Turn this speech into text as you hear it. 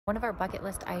One of our bucket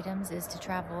list items is to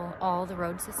travel all the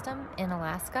road system in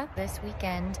Alaska. This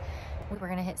weekend, we're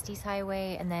gonna hit Steese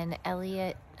Highway and then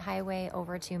Elliott Highway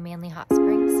over to Manly Hot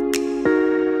Springs.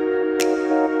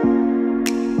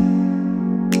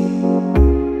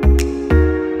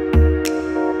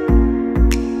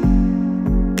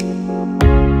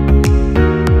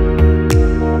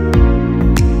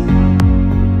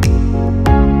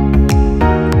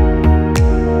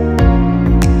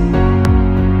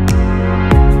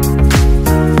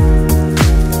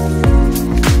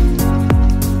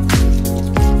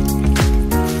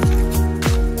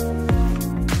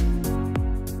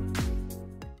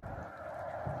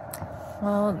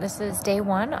 Well, this is day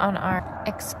one on our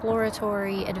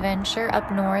exploratory adventure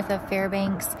up north of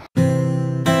Fairbanks.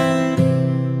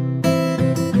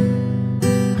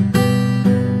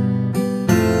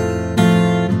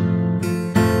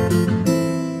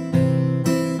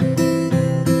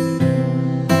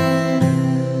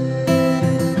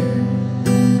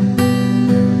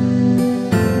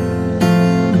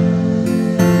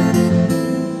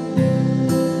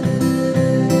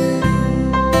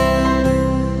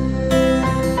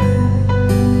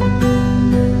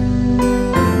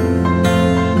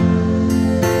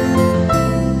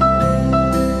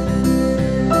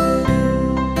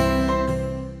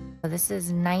 This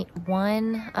is night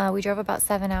one. We drove about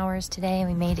 7 hours today and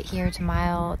we made it here to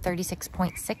mile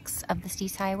 36.6 of the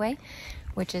Steese Highway,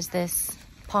 which is this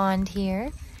pond here.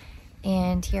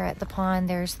 And here at the pond,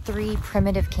 there's 3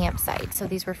 primitive campsites. So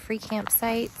these were free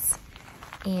campsites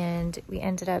and we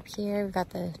ended up here. We got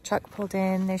the truck pulled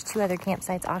in. There's 2 other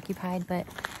campsites occupied, but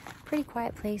pretty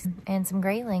quiet place and some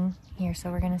grayling here. So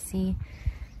we're gonna see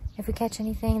if we catch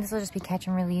anything. This will just be catch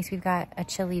and release. We've got a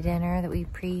chili dinner that we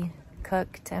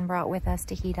pre-cooked and brought with us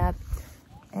to heat up,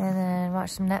 and then watch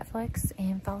some Netflix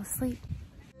and fall asleep.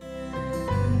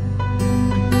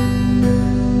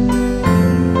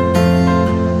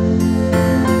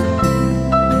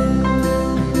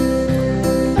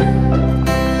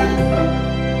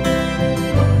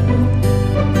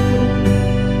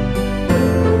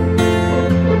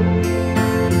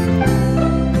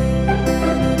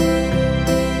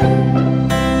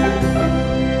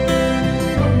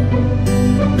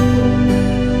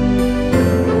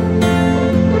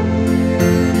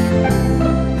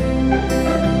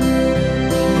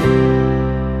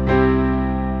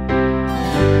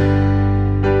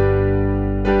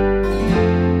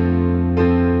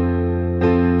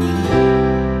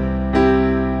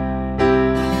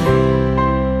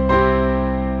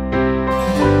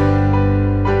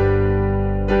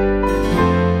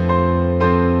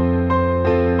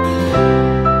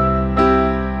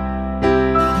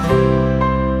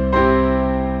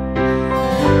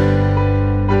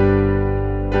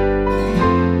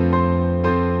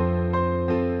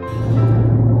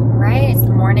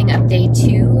 Day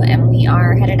 2 and we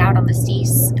are headed out on the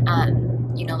Steese.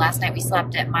 You know, last night we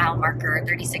slept at mile marker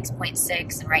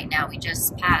 36.6 and right now we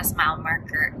just passed mile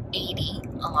marker 80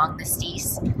 along the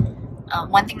Steese.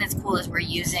 One thing that's cool is we're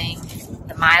using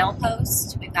the mile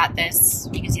post. We've got this,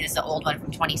 you can see this is the old one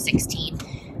from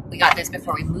 2016. We got this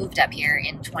before we moved up here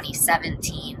in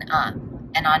 2017.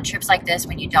 And on trips like this,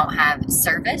 when you don't have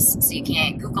service, so you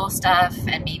can't Google stuff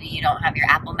and maybe you don't have your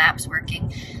Apple Maps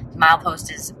working, the mile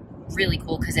post is really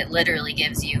cool because it literally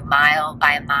gives you mile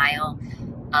by mile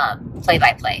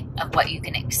play-by-play of what you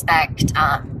can expect,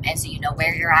 and so you know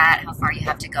where you're at, how far you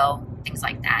have to go, things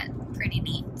like that. Pretty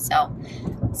neat. So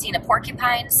seen a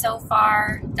porcupine so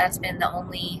far. That's been the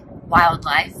only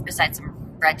wildlife besides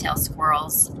some red-tailed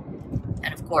squirrels,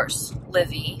 and of course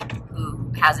Livy,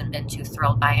 who hasn't been too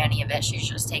thrilled by any of it. She's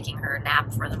just taking her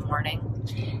nap for the morning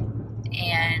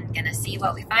and gonna see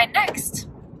what we find next.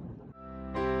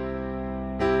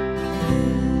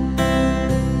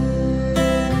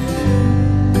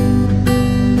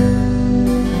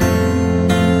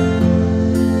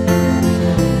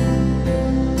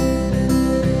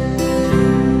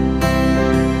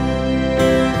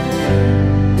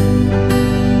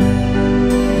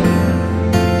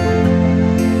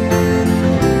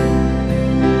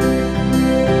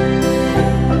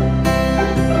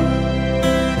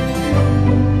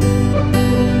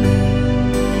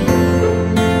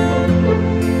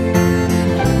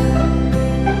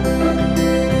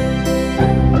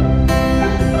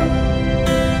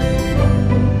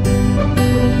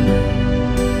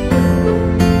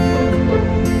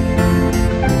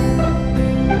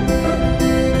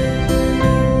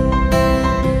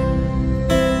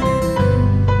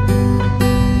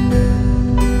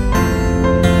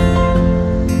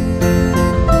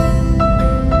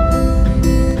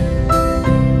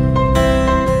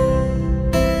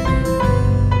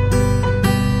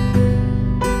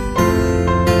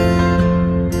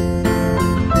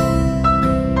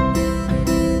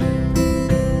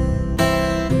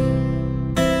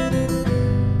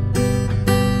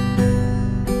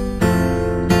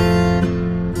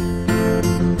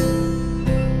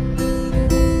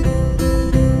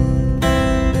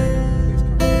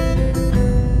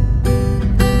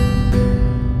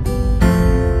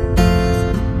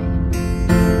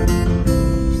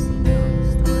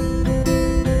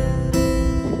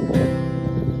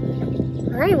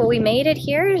 right, well, we made it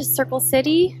here to Circle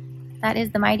City. That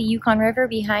is the mighty Yukon River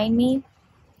behind me.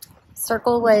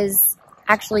 Circle was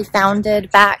actually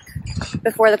founded back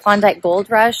before the Klondike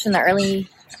Gold Rush in the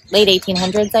late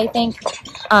 1800s, I think.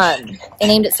 They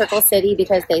named it Circle City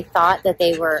because they thought that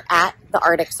they were at the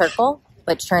Arctic Circle,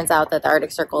 which turns out that the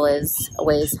Arctic Circle is a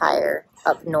ways higher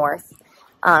up north.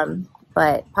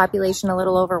 But population a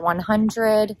little over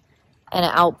 100, and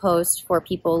an outpost for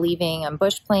people leaving on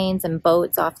bush planes and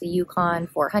boats off the Yukon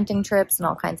for hunting trips and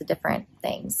all kinds of different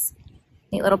things.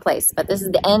 Neat little place, but this is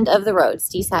the end of the road,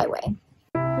 Steese Highway.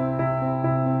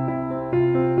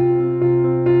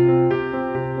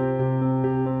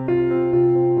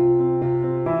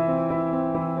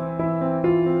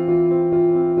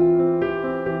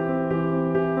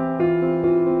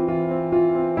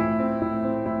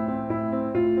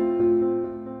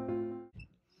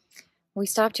 We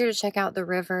stopped here to check out the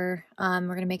river.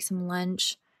 We're gonna make some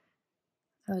lunch.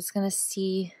 I was gonna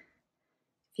see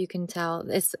if you can tell,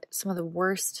 it's some of the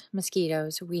worst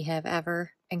mosquitoes we have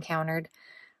ever encountered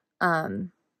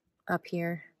up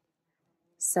here.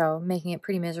 So making it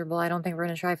pretty miserable. I don't think we're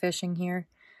gonna try fishing here.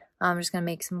 I'm just gonna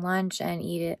make some lunch and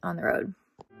eat it on the road.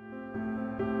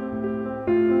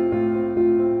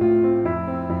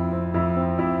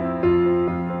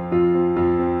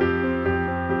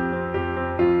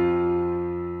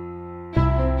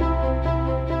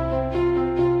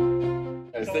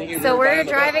 So we're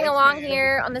driving along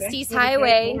here on the Steese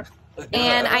Highway,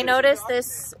 and I noticed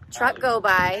this truck go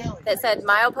by that said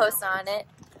milepost on it,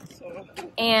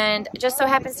 and it just so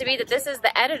happens to be that this is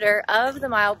the editor of the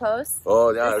milepost.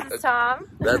 Oh yeah, this is Tom.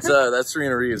 That's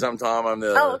Serena Reeves. I'm Tom. I'm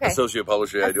the associate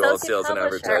publisher. I do all sales and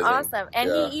advertising. Awesome, and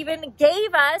he even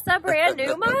gave us a brand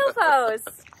new milepost.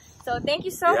 So thank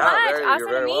you so much. Awesome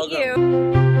to meet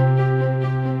you.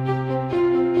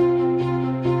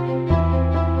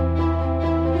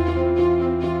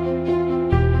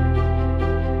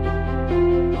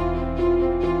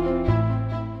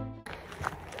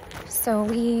 So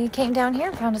we came down here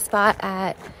and found a spot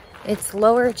at its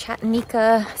Lower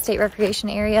Chattanooga State Recreation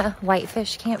Area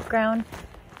Whitefish Campground.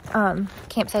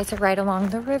 Campsites are right along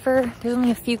the river. There's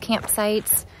only a few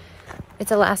campsites.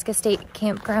 It's Alaska State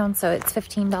Campground, so it's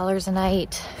 $15 a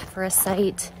night for a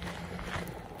site.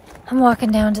 I'm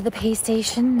walking down to the pay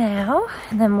station now,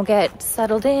 and then we'll get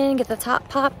settled in, get the top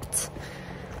popped,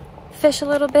 fish a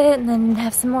little bit, and then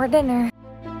have some more dinner.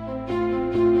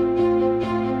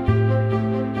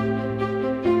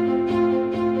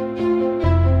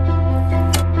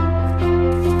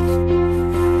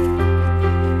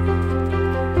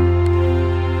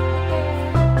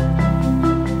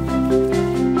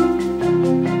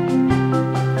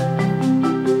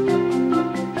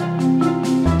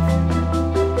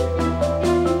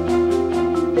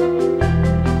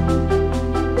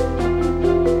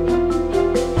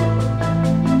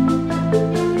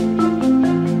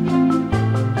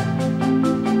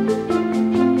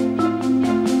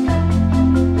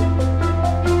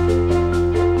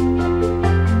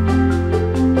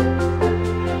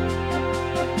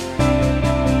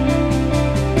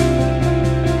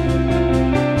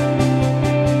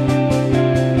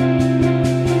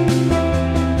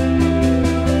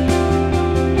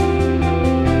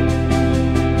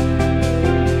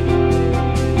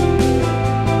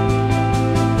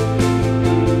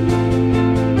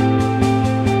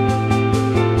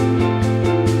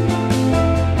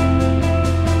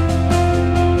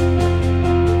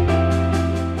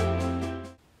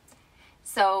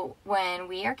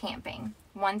 Camping.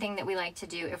 One thing that we like to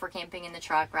do if we're camping in the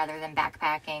truck rather than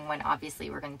backpacking, when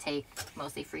obviously we're going to take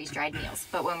mostly freeze-dried meals,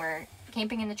 but when we're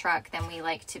camping in the truck, then we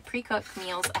like to pre-cook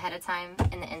meals ahead of time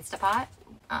in the Instapot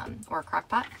or crock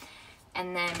pot,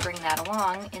 and then bring that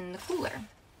along in the cooler.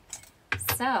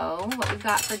 So what we've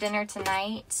got for dinner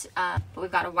tonight,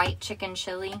 we've got a white chicken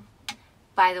chili.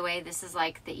 By the way, this is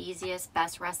like the easiest,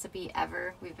 best recipe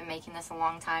ever. We've been making this a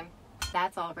long time.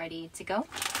 That's all ready to go,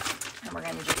 and we're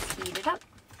going to just heat it up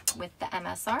with the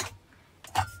MSR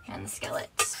and the skillet.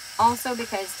 Also,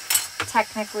 because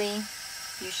technically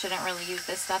you shouldn't really use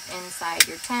this stuff inside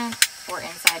your tent or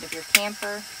inside of your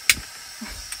camper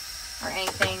or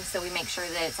anything, so we make sure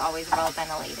that it's always well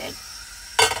ventilated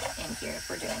in here if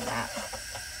we're doing that.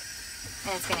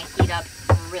 And it's going to heat up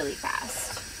really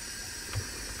fast.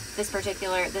 This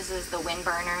is the wind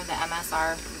burner, the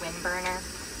MSR wind burner.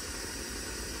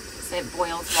 So it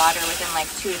boils water within like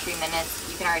 2 to 3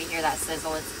 minutes. You can already hear that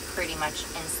sizzle. It's pretty much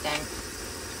instant.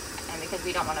 And because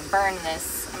we don't want to burn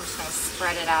this, I'm just going to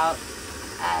spread it out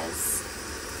as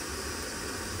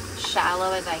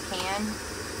shallow as I can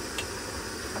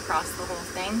across the whole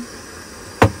thing.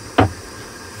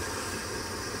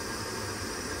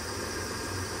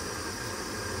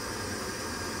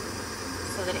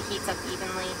 so that it heats up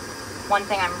evenly. One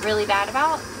thing I'm really bad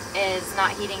about is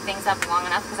not heating things up long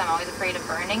enough because I'm always afraid of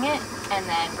burning it, and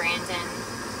then Brandon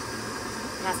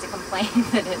has to complain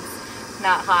that it's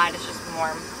not hot, it's just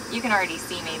warm. You can already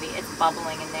see maybe it's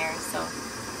bubbling in there, so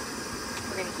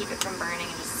we're going to keep it from burning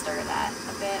and just stir that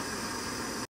a bit.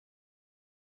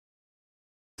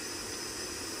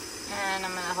 And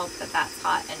I'm going to hope that that's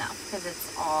hot enough because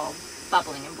it's all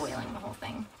bubbling and boiling, the whole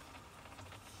thing.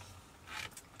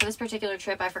 For this particular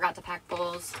trip, I forgot to pack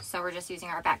bowls, so we're just using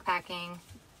our backpacking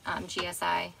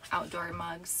GSI outdoor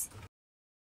mugs.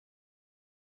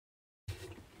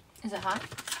 Is it hot?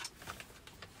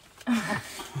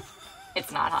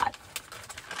 It's not hot.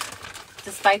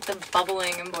 Despite the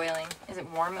bubbling and boiling. Is it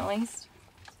warm at least?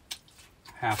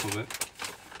 Half of it.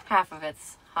 Half of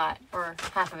it's hot, or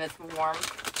half of it's warm.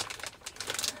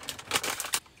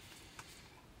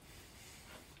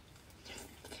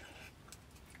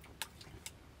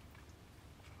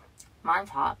 Mine's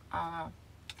hot. I don't know.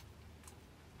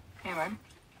 Anyway,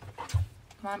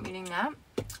 I'm eating that.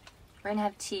 We're gonna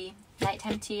have tea.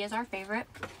 Nighttime tea is our favorite.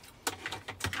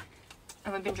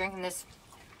 And we've been drinking this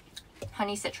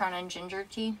honey citron and ginger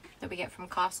tea that we get from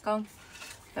Costco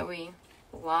that we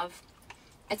love.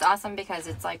 It's awesome because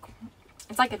it's like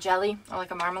a jelly or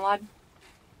like a marmalade.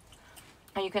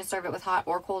 And you can serve it with hot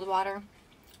or cold water.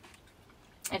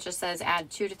 It just says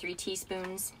add 2 to 3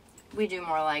 teaspoons. We do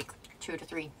more like 2 to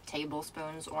 3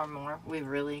 tablespoons or more. We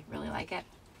really, really like it.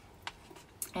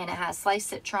 And it has sliced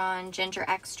citron, ginger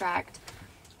extract,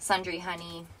 sundry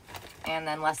honey, and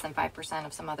then less than 5%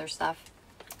 of some other stuff.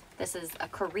 This is a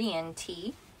Korean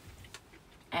tea,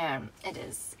 and it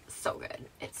is so good.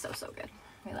 It's so, so good.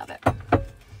 We love it.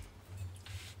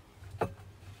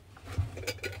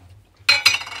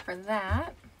 For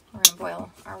that, we're gonna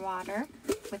boil our water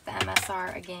with the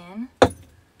MSR again.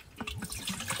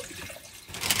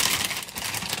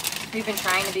 We've been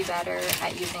trying to be better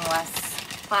at using less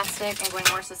plastic and going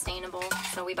more sustainable.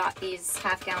 So we bought these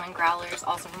half-gallon growlers,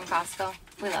 also from Costco.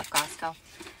 We love Costco.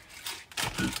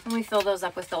 And we fill those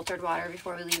up with filtered water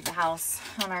before we leave the house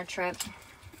on our trip. So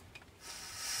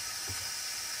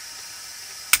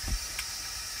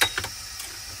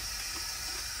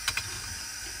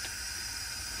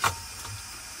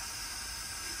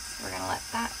we're gonna let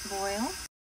that boil.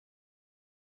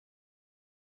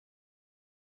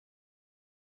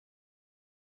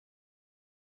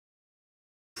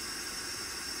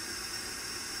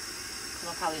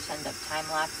 We'll probably just end up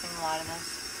time-lapsing a lot of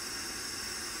this.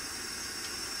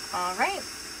 All right,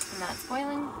 and that's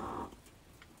boiling.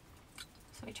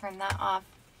 So we turn that off.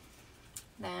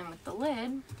 Then with the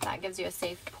lid, that gives you a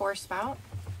safe pour spout.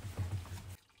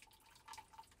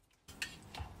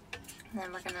 And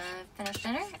then we're gonna finish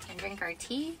dinner and drink our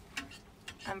tea.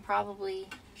 I'm probably,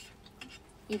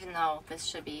 even though this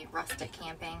should be rustic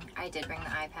camping, I did bring the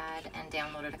iPad and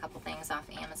downloaded a couple things off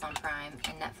Amazon Prime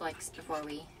and Netflix before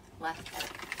we left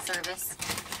service.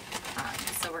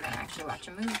 So we're gonna actually watch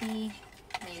a movie,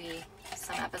 maybe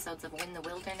some episodes of Win the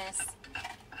Wilderness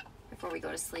before we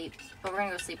go to sleep. But we're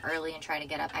gonna go to sleep early and try to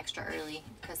get up extra early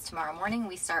because tomorrow morning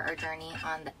we start our journey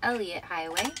on the Elliott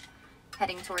Highway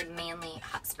heading toward Manly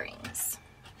Hot Springs.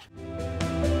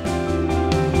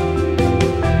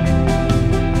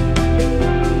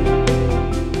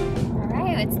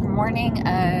 Alright, it's the morning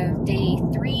of day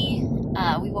 3.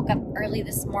 We woke up early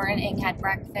this morning, had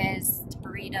breakfast,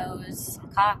 burritos,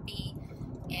 some coffee,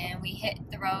 and we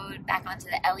hit the road back onto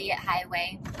the Elliott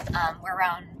Highway. We're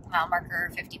around mile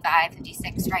marker 55,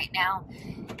 56 right now,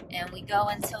 and we go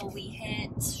until we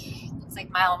hit, looks like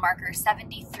mile marker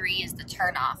 73 is the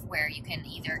turnoff, where you can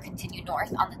either continue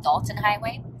north on the Dalton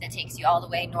Highway that takes you all the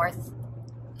way north,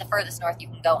 the furthest north you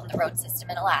can go on the road system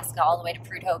in Alaska, all the way to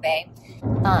Prudhoe Bay.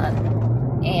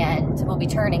 And we'll be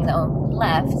turning though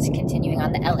left, continuing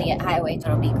on the Elliott Highway,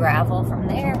 so it'll be gravel from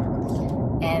there.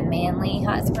 And Manly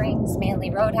Hot Springs,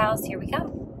 Manly Roadhouse, here we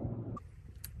come.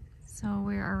 So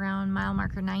we're around mile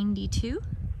marker 92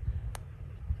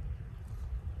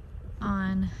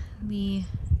 on the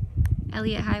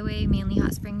Elliott Highway, Manly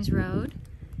Hot Springs Road.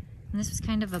 And this was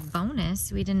kind of a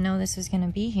bonus. We didn't know this was gonna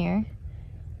be here,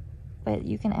 but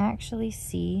you can actually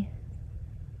see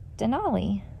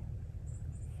Denali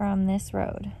from this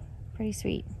road. Pretty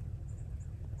sweet.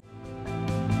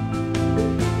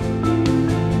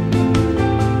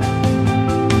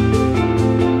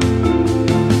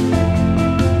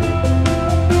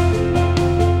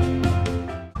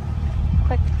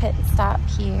 Quick pit stop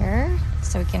here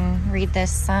so we can read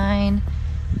this sign.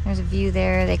 There's a view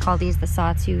there. They call these the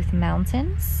Sawtooth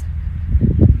Mountains.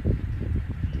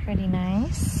 Pretty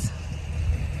nice.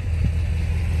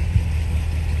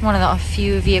 One of the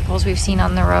few vehicles we've seen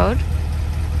on the road.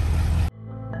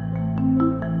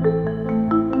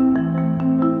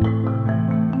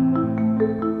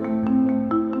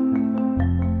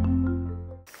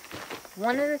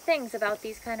 things about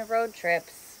these kind of road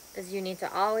trips is you need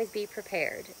to always be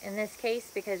prepared. In this case,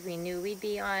 because we knew we'd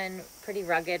be on pretty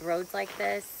rugged roads like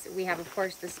this, we have, of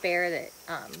course, the spare that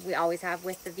we always have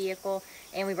with the vehicle,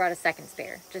 and we brought a second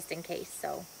spare just in case.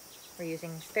 So we're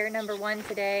using spare number 1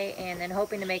 today, and then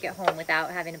hoping to make it home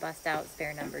without having to bust out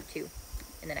spare number 2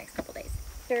 in the next couple days.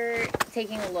 After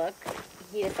taking a look,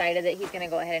 he decided that he's going to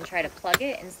go ahead and try to plug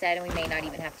it instead, and we may not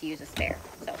even have to use a spare.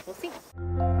 So we'll see.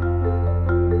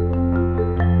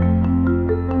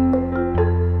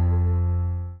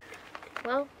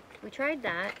 Well, we tried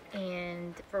that,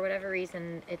 and for whatever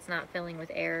reason it's not filling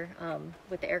with air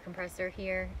with the air compressor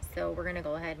here, so we're gonna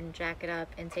go ahead and jack it up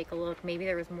and take a look. Maybe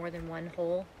there was more than one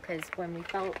hole, because when we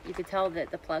felt, you could tell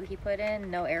that the plug he put in,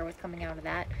 no air was coming out of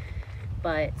that,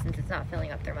 but since it's not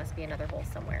filling up, there must be another hole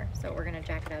somewhere. So we're gonna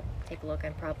jack it up, take a look,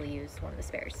 and probably use one of the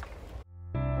spares.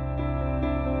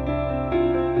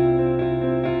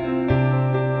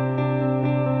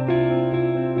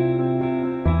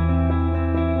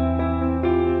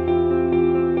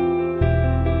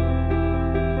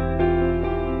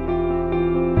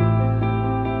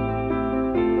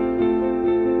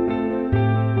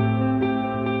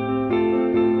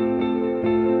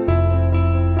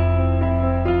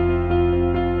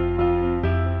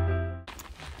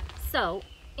 So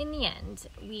in the end,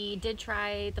 we did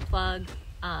try the plug.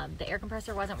 The air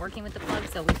compressor wasn't working with the plug,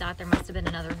 so we thought there must have been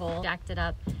another hole. Jacked it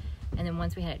up, and then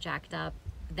once we had it jacked up,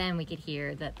 then we could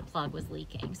hear that the plug was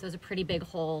leaking. So it was a pretty big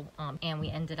hole, and we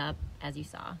ended up, as you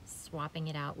saw, swapping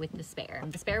it out with the spare.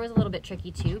 The spare was a little bit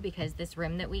tricky too, because this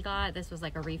rim that we got, this was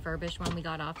like a refurbished one we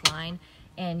got offline,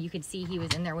 and you could see he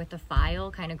was in there with the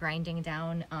file kind of grinding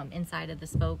down inside of the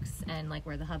spokes and like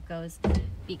where the hub goes,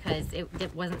 because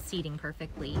it wasn't seating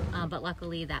perfectly. But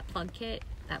luckily that plug kit,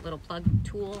 that little plug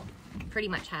tool, pretty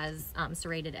much has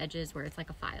serrated edges where it's like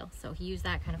a file. So he used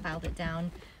that, kind of filed it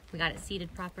down. We got it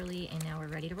seated properly, and now we're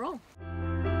ready to roll.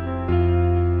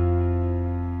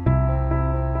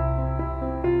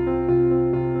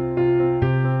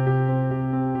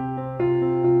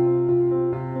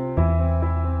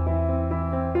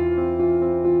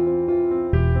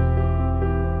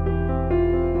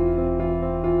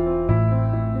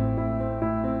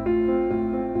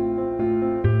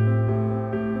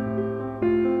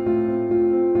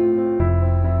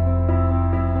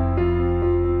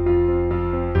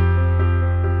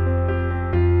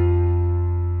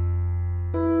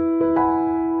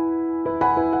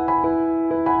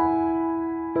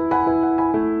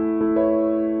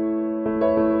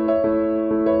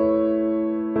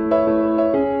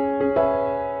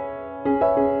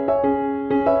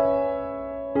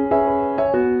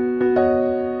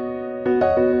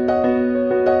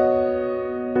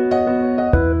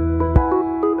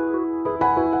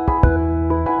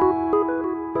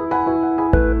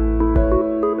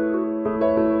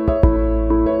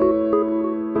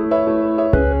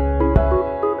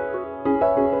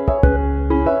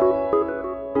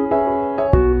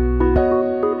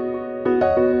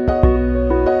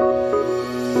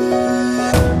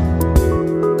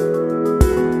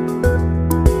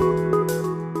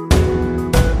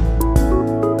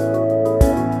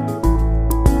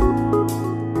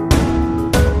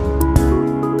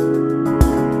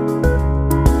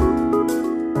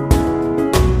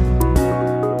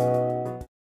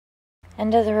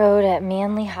 End of the road at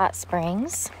Manly Hot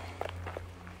Springs.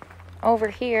 Over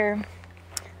here,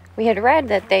 we had read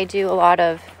that they do a lot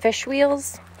of fish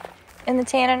wheels in the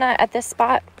Tanana at this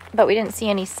spot, but we didn't see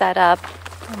any set up.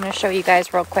 I'm going to show you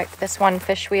guys real quick this one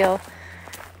fish wheel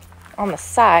on the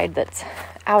side that's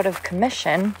out of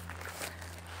commission.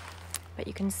 But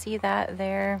you can see that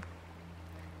there.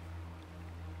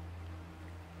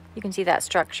 You can see that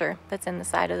structure that's in the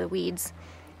side of the weeds.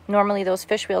 Normally those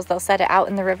fish wheels, they'll set it out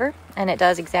in the river, and it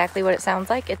does exactly what it sounds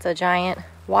like. It's a giant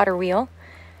water wheel,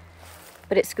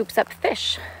 but it scoops up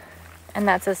fish. And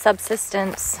that's a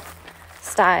subsistence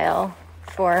style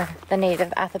for the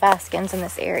native Athabascans in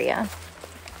this area.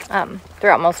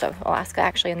 Throughout most of Alaska,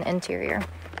 actually, in the interior,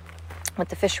 with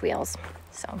the fish wheels.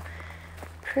 So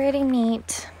pretty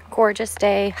neat, gorgeous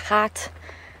day, hot.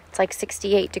 It's like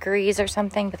 68 degrees or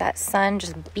something, but that sun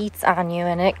just beats on you,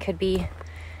 and it could be,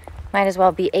 might as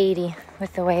well be 80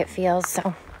 with the way it feels.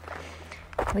 So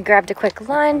we grabbed a quick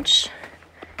lunch,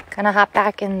 gonna hop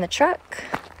back in the truck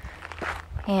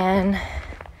and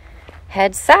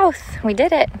head south. We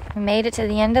did it. We made it to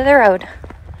the end of the road.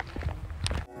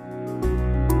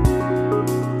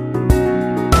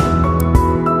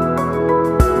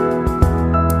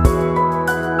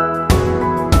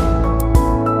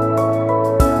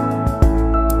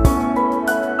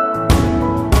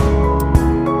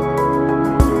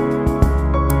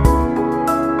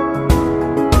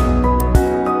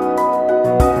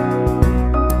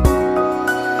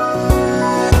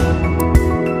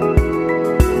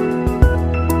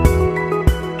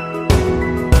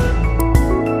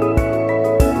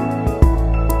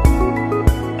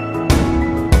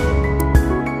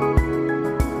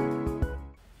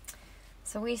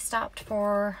 So we stopped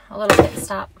for a little pit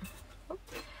stop.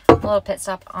 A little pit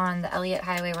stop on the Elliott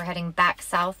Highway. We're heading back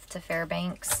south to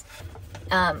Fairbanks.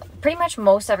 Pretty much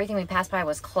most everything we passed by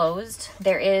was closed.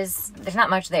 There's not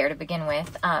much there to begin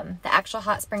with. The actual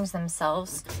hot springs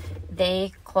themselves,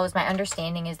 they closed. My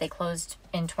understanding is they closed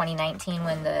in 2019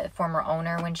 when the former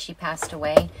owner, when she passed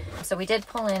away. So we did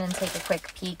pull in and take a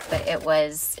quick peek, but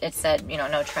it said, you know,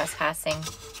 no trespassing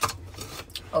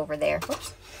over there.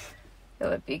 Whoops. It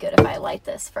would be good if I light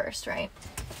this first, right?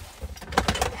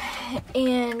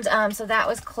 And so that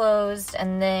was closed.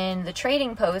 And then the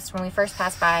trading post, when we first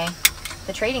passed by,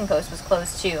 the trading post was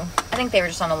closed too. I think they were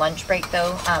just on a lunch break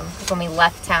though. When we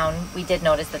left town, we did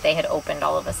notice that they had opened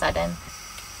all of a sudden.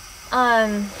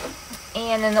 And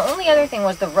then the only other thing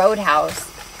was the Roadhouse,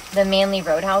 the Manly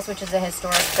Roadhouse, which is a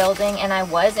historic building. And I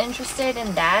was interested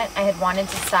in that. I had wanted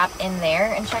to stop in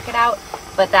there and check it out,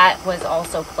 but that was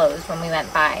also closed when we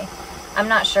went by. I'm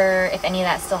not sure if any of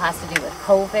that still has to do with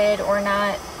COVID or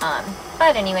not.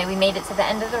 But anyway, we made it to the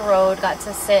end of the road, got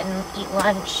to sit and eat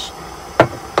lunch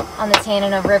on the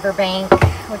Tanana riverbank,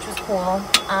 which was cool.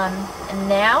 And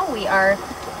now we are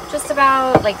just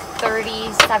about like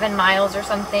 37 miles or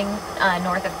something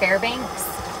north of Fairbanks.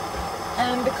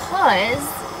 And because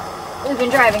we've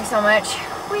been driving so much,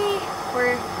 we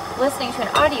were listening to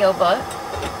an audiobook.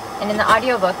 And in the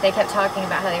audiobook, they kept talking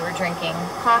about how they were drinking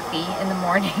coffee in the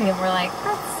morning. And we're like,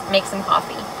 let's make some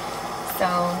coffee. So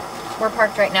we're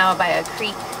parked right now by a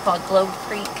creek called Globe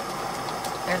Creek.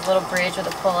 There's a little bridge with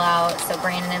a pull-out. So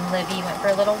Brandon and Livy went for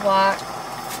a little walk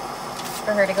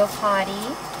for her to go potty.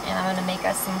 And I'm going to make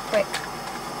us some quick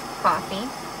coffee.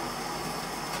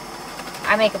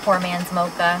 I make a poor man's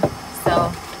mocha.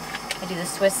 So I do the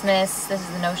Swiss Miss. This is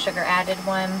the no sugar added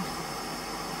one.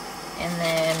 And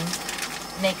then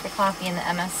make the coffee in the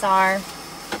MSR.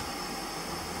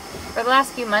 For the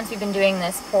last few months, we've been doing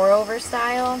this pour-over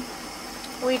style.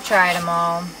 We've tried them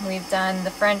all. We've done the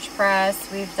French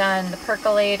press. We've done the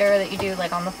percolator that you do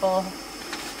like on the full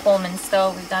Pullman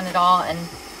stove. We've done it all, and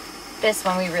this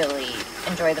one we really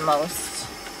enjoy the most.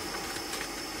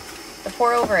 The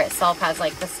pour-over itself has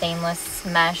like the stainless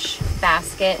mesh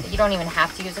basket. You don't even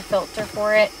have to use a filter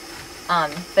for it,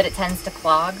 but it tends to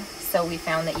clog. So we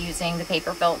found that using the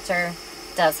paper filter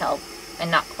does help and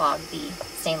not clog the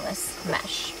stainless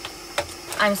mesh.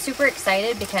 I'm super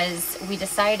excited because we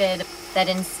decided that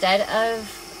instead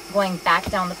of going back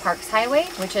down the Parks Highway,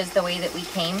 which is the way that we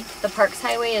came, the Parks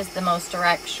Highway is the most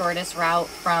direct, shortest route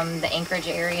from the Anchorage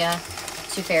area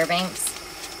to Fairbanks.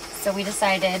 So we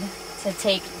decided to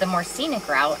take the more scenic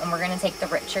route, and we're going to take the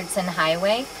Richardson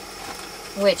Highway,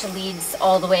 which leads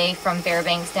all the way from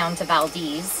Fairbanks down to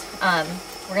Valdez.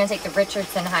 We're going to take the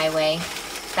Richardson Highway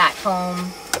back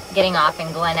home, getting off in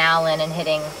Glen Allen and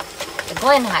hitting the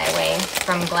Glen Highway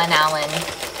from Glen Allen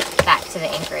back to the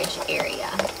Anchorage area.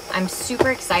 I'm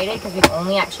super excited because we've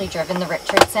only actually driven the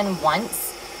Richardson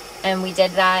once, and we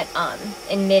did that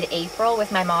in mid-April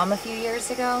with my mom a few years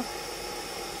ago,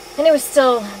 and it was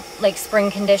still like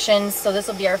spring conditions, so this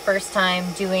will be our first time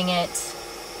doing it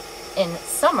in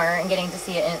summer and getting to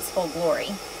see it in its full glory.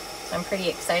 So I'm pretty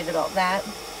excited about that.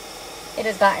 It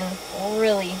has gotten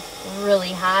really,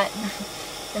 really hot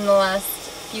in the last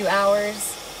few hours.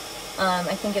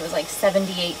 I think it was like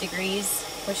 78 degrees,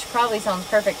 which probably sounds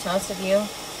perfect to most of you.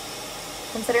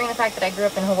 Considering the fact that I grew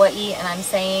up in Hawaii and I'm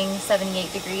saying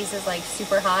 78 degrees is like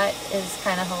super hot is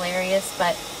kind of hilarious,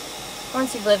 but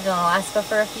once you've lived in Alaska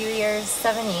for a few years,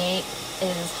 78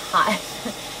 is hot.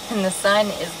 And the sun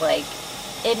is like,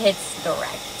 it hits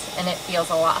direct and it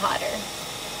feels a lot hotter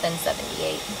than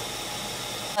 78.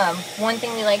 One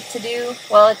thing we like to do,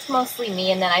 well, it's mostly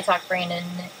me, and then I talk Brandon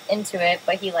into it,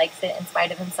 but he likes it in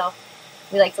spite of himself.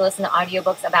 We like to listen to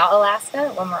audiobooks about Alaska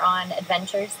when we're on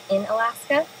adventures in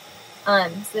Alaska. So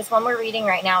this one we're reading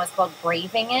right now is called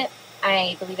Braving It.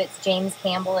 I believe it's James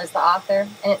Campbell is the author,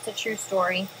 and it's a true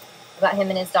story about him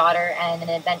and his daughter and an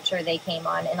adventure they came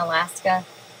on in Alaska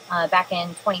back in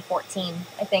 2014,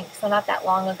 I think, so not that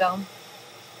long ago.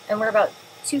 And we're about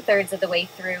 2/3 of the way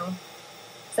through.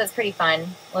 So it's pretty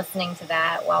fun listening to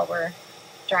that while we're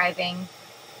driving.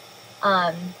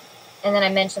 And then I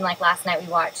mentioned like last night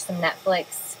we watched some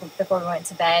Netflix before we went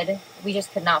to bed. We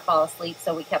just could not fall asleep,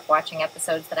 so we kept watching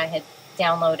episodes that I had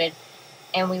downloaded.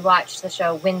 And we watched the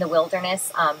show Win the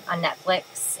Wilderness on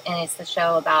Netflix. And it's the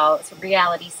show about a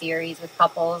reality series with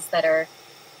couples that are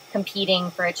competing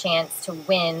for a chance to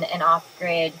win an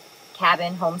off-grid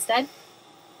cabin homestead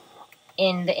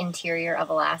in the interior of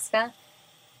Alaska.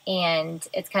 And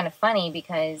it's kind of funny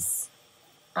because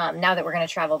now that we're going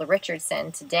to travel to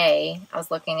Richardson today, I was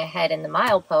looking ahead in the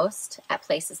milepost at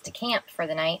places to camp for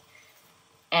the night.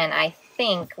 And I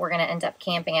think we're going to end up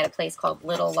camping at a place called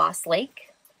Little Lost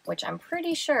Lake, which I'm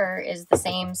pretty sure is the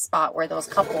same spot where those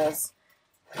couples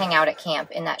hang out at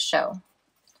camp in that show.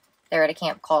 They're at a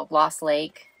camp called Lost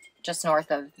Lake, just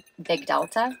north of Big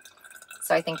Delta.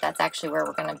 So I think that's actually where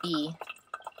we're going to be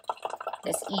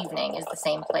this evening, is the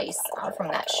same place from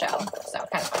that show. So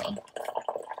kind of funny.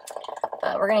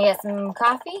 But we're going to get some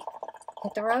coffee,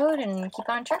 hit the road, and keep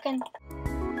on trucking.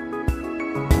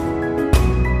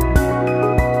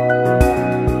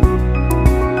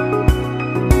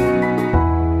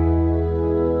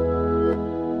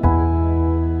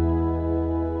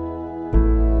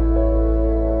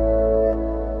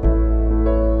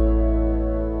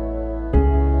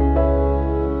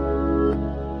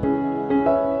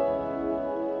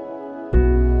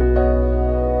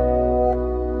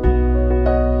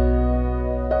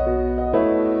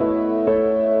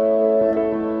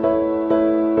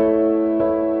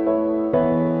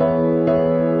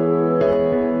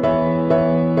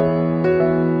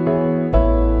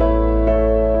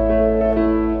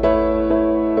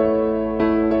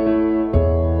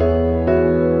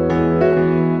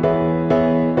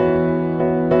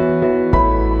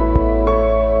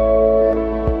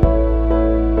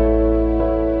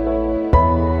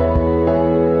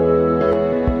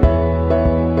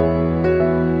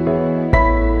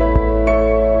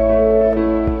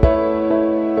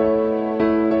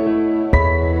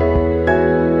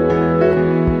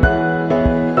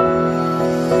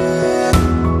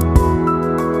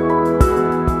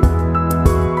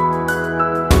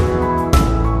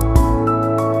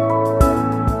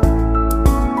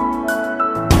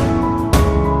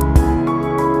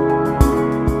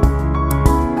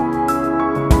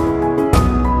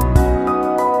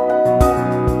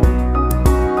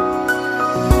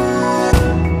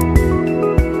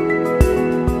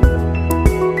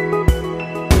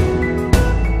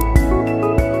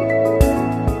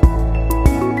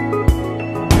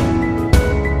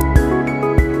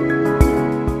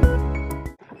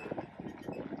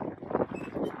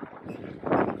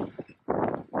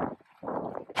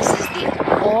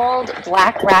 Old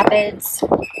Black Rapids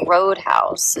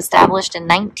Roadhouse, established in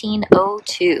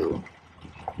 1902.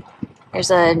 There's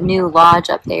a new lodge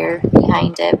up there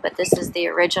behind it, but this is the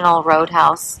original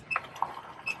roadhouse.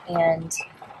 And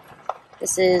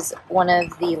this is one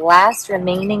of the last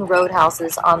remaining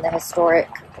roadhouses on the historic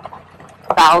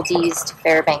Valdez to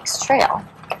Fairbanks Trail,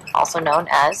 also known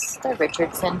as the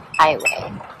Richardson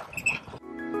Highway.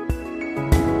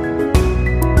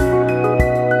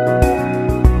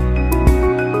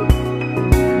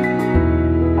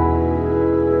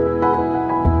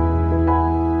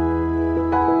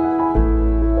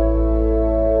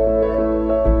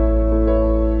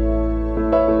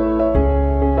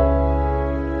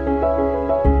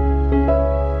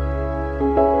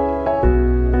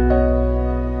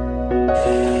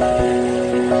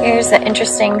 Here's an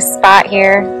interesting spot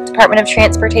here, Department of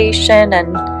Transportation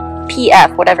and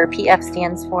PF, whatever PF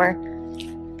stands for.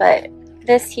 But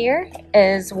this here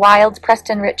is Wild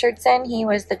Preston Richardson. He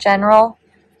was the general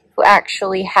who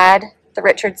actually had the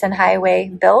Richardson Highway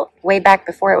built way back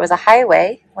before it was a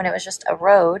highway, when it was just a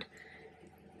road.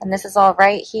 And this is all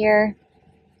right here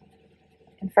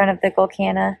in front of the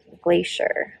Golconda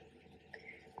Glacier.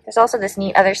 There's also this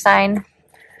neat other sign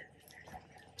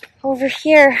over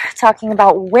here talking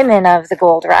about women of the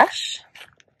gold rush.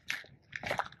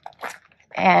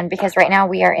 And because right now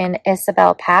we are in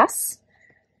Isabel Pass,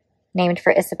 named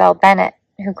for Isabel Bennett,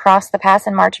 who crossed the pass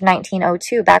in March of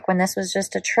 1902, back when this was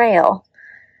just a trail.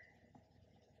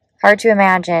 Hard to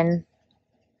imagine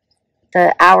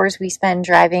the hours we spend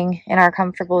driving in our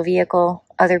comfortable vehicle.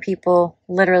 Other people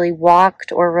literally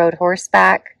walked or rode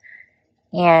horseback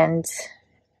and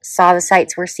saw the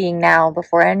sights we're seeing now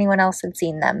before anyone else had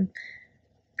seen them.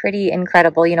 Pretty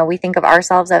incredible. You know, we think of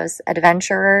ourselves as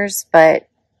adventurers, but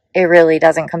it really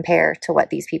doesn't compare to what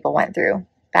these people went through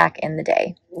back in the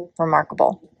day.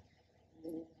 Remarkable.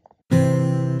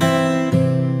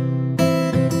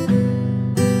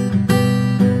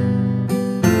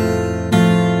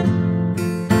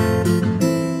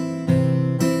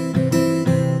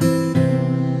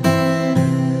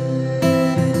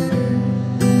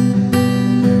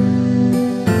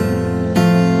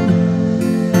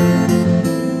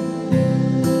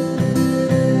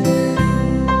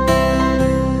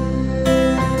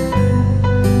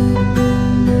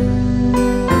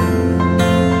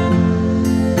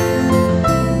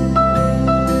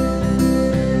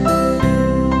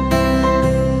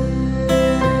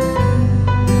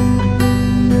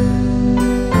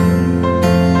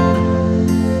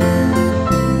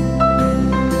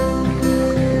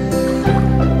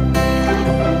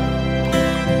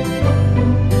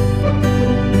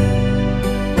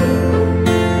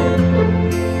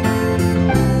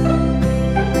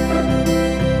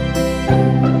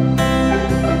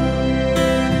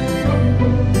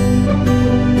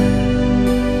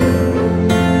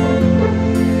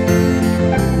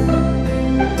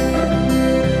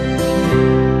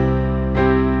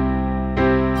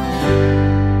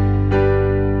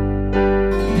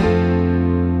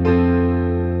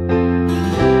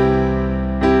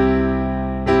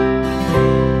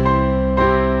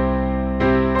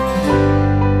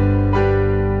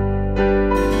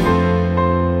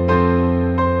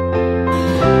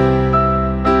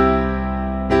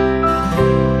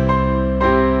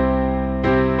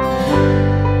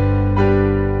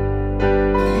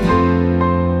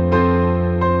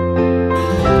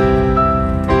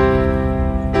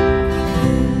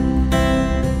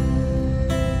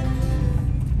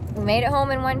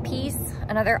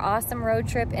 another awesome road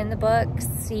trip in the books,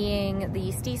 seeing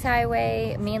the Steese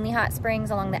Highway, Manly Hot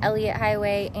Springs along the Elliott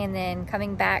Highway, and then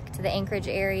coming back to the Anchorage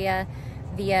area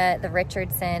via the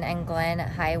Richardson and Glen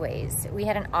highways. We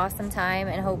had an awesome time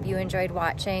and hope you enjoyed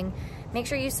watching. Make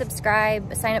sure you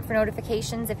subscribe, sign up for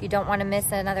notifications if you don't want to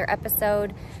miss another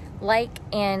episode. Like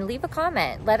and leave a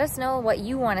comment. Let us know what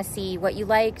you want to see, what you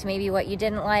liked, maybe what you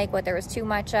didn't like, what there was too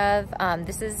much of.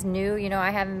 This is new, you know,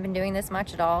 I haven't been doing this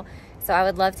much at all. So I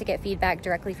would love to get feedback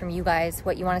directly from you guys,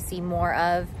 what you want to see more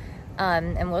of.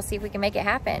 And we'll see if we can make it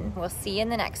happen. We'll see you in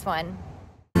the next one.